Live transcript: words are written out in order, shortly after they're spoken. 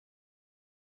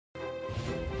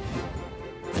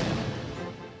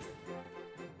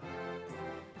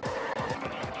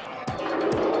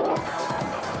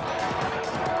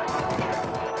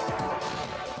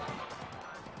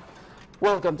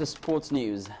Welcome to Sports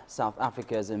News. South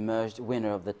Africa has emerged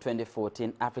winner of the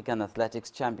 2014 African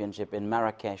Athletics Championship in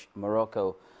Marrakesh,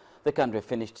 Morocco. The country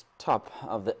finished top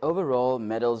of the overall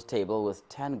medals table with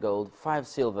 10 gold, 5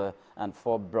 silver and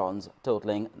 4 bronze,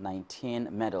 totaling 19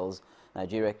 medals.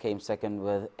 Nigeria came second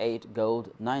with 8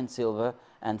 gold, 9 silver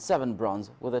and 7 bronze,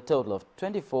 with a total of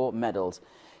 24 medals.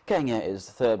 Kenya is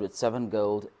third with 7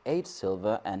 gold, 8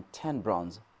 silver and 10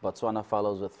 bronze. Botswana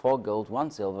follows with 4 gold, 1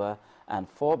 silver and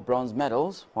 4 bronze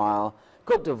medals, while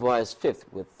Côte d'Ivoire is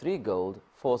fifth with 3 gold,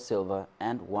 4 silver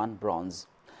and 1 bronze.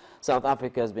 South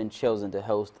Africa has been chosen to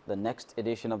host the next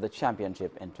edition of the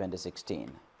championship in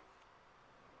 2016.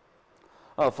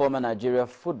 Former Nigeria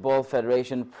Football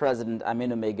Federation President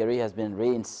Aminu Megari has been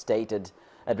reinstated.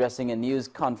 Addressing a news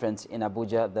conference in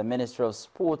Abuja, the Minister of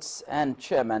Sports and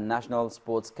Chairman National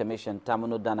Sports Commission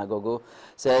Tamunu Danagogo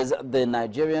says the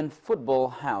Nigerian Football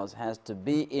House has to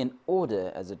be in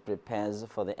order as it prepares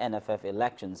for the NFF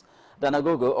elections.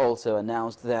 Danagogo also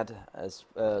announced that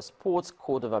a sports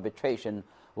court of arbitration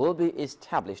will be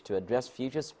established to address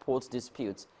future sports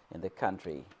disputes in the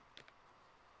country.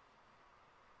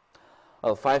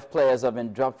 5 players have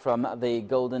been dropped from the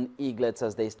Golden Eaglets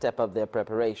as they step up their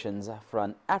preparations for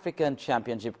an African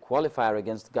Championship qualifier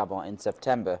against Gabon in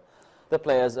September. The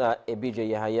players are Ebije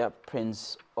Yahaya,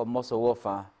 Prince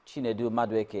Omosowofa, Chinedu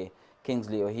Madueke,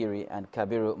 Kingsley Ohiri and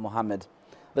Kabiru Mohammed.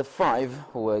 The 5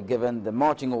 who were given the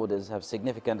marching orders have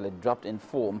significantly dropped in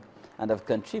form and have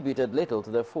contributed little to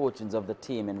the fortunes of the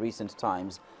team in recent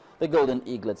times. The Golden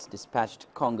Eaglets dispatched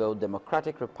Congo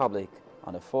Democratic Republic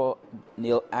on a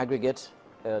 4-0 aggregate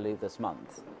early this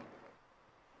month.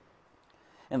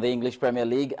 In the English Premier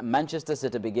League, Manchester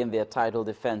City begin their title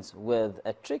defence with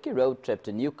a tricky road trip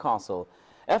to Newcastle.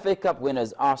 FA Cup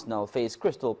winners Arsenal face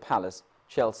Crystal Palace,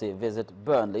 Chelsea visit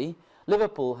Burnley,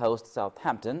 Liverpool host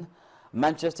Southampton,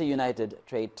 Manchester United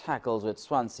trade tackles with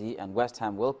Swansea and West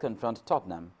Ham will confront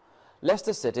Tottenham.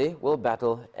 Leicester City will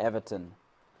battle Everton.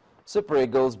 Super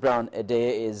Eagles' Brown Ade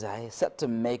is set to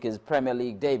make his Premier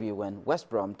League debut when West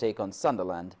Brom take on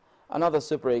Sunderland. Another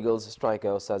Super Eagles striker,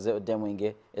 Osaze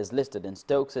Odemwingie, is listed in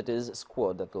Stoke City's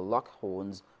squad that will lock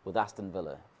horns with Aston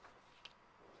Villa.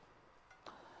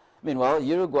 Meanwhile,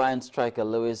 Uruguayan striker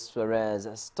Luis Suarez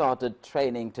started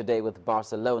training today with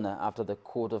Barcelona after the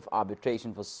Court of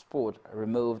Arbitration for Sport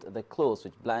removed the clause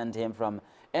which banned him from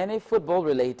any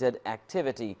football-related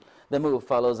activity. The move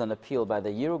follows an appeal by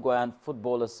the Uruguayan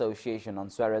Football Association on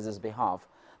Suarez's behalf.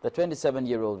 The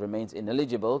 27-year-old remains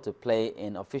ineligible to play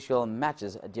in official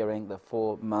matches during the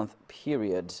 4-month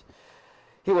period.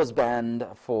 He was banned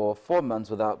for 4 months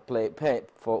without playing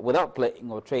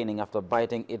or training after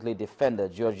biting Italy defender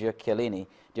Giorgio Chiellini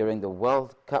during the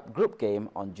World Cup group game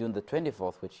on June the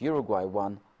 24th, which Uruguay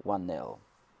won 1-0.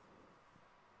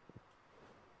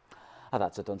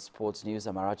 That's it on Sports News.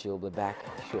 Amarachi will be back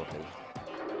shortly.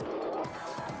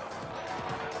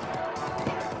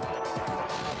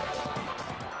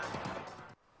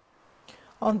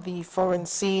 On the foreign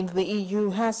scene, the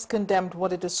EU has condemned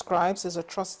what it describes as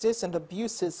atrocities and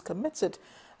abuses committed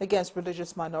against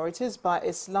religious minorities by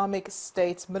Islamic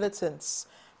State militants.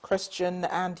 Christian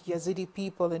and Yazidi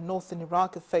people in northern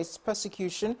Iraq have faced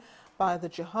persecution by the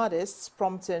jihadists,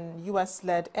 prompting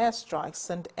US-led airstrikes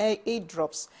and aid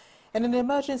drops. In an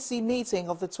emergency meeting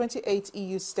of the 28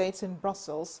 EU states in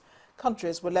Brussels,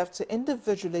 countries were left to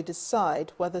individually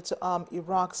decide whether to arm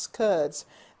Iraq's Kurds,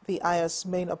 the IS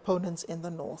main opponents in the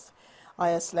north.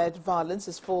 IS-led violence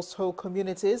has forced whole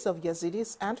communities of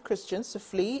Yazidis and Christians to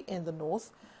flee in the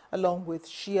north, along with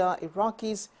Shia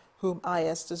Iraqis, whom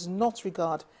IS does not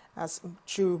regard as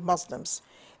true Muslims.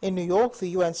 In New York, the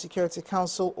UN Security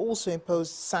Council also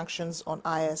imposed sanctions on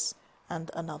IS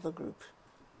and another group.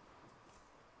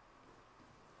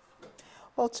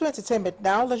 Well, to entertainment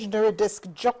now, legendary disc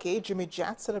jockey Jimmy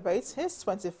Jatt celebrates his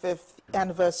 25th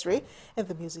anniversary in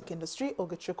the music industry.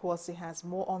 Olga Chukwuosi has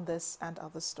more on this and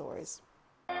other stories.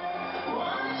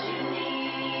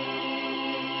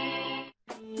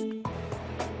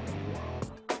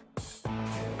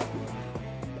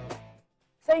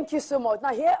 Thank you so much.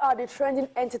 Now, here are the trending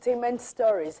entertainment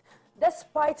stories.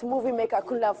 Despite movie maker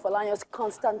Kunle Afolayan's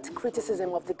constant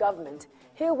criticism of the government,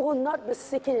 he will not be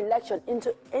seeking election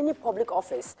into any public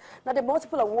office. Now, the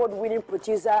multiple award-winning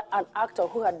producer and actor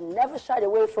who had never shied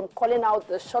away from calling out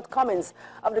the shortcomings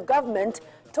of the government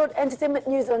told Entertainment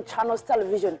News on Channels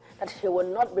Television that he will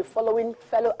not be following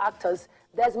fellow actors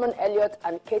Desmond Elliott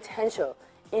and Kate Henshaw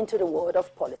into the world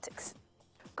of politics.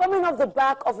 Coming off the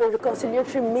back of a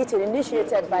reconciliatory meeting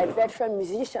initiated by veteran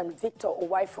musician Victor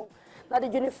Owaifu, now the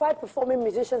Unified Performing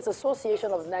Musicians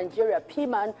Association of Nigeria,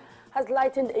 PMAN, has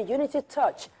lightened a unity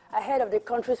touch ahead of the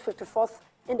country's 54th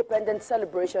independence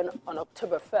celebration on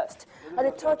October 1st. And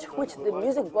the torch, which the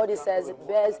music body says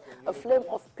bears a flame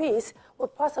of peace, will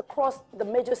pass across the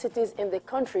major cities in the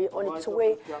country on its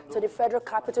way to the Federal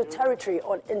Capital Territory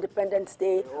on Independence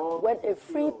Day, when a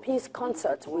free peace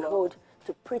concert will hold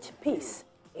to preach peace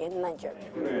in Nigeria.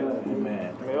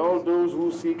 Amen. May all those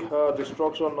who seek her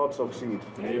destruction not succeed.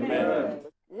 Amen.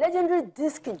 Legendary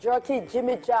disc jockey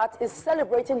Jimmy Jat is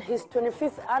celebrating his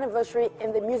 25th anniversary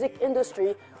in the music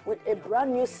industry with a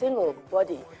brand new single,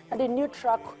 Body, and a new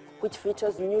track which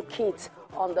features new kids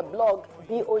on the blog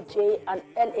BOJ and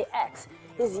LAX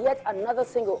is yet another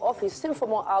single off his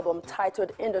Symphomore album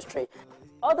titled Industry.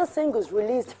 Other singles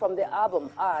released from the album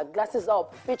are Glasses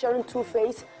Up featuring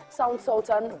Two-Face, Sound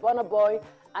Sultan, Burna Boy,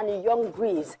 and a Young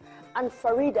Breeze, and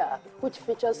Farida, which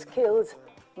features Skills,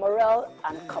 Morel,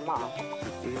 and Kamal.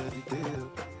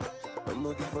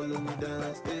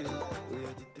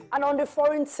 And on the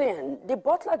foreign scene, the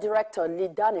Butler director Lee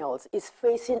Daniels is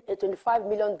facing a $25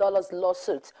 million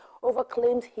lawsuit over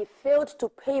claims he failed to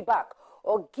pay back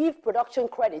or give production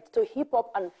credit to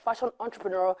hip-hop and fashion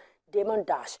entrepreneur Damon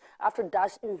Dash after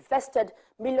Dash invested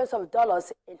millions of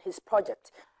dollars in his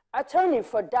project. Attorney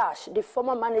for Dash, the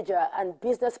former manager and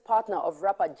business partner of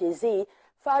rapper Jay-Z,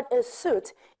 filed a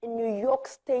suit in New York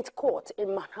State Court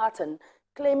in Manhattan,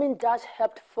 claiming Dash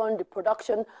helped fund the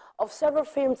production of several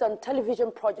films and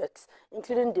television projects,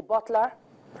 including The Butler,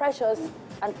 Precious,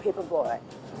 and Paperboy.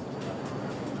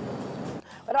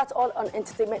 But that's all on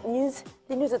entertainment news.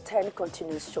 The news at 10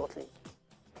 continues shortly.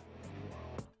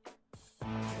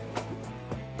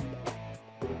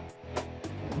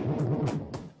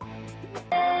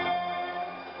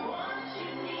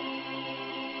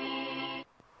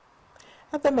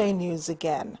 At the main news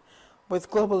again.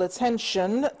 With global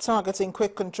attention targeting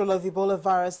quick control of Ebola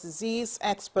virus disease,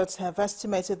 experts have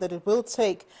estimated that it will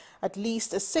take at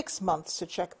least 6 months to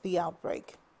check the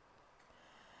outbreak.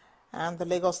 And the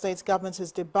Lagos State government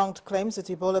has debunked claims that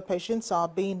Ebola patients are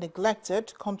being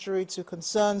neglected, contrary to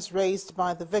concerns raised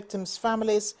by the victims'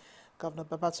 families. Governor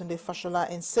Babatunde Fashola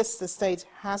insists the state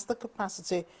has the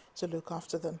capacity to look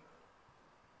after them.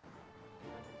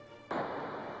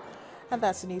 And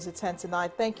that's the news at 10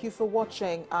 tonight. Thank you for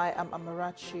watching. I am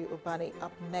Amarachi Ubani.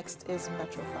 Up next is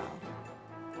Metrofile.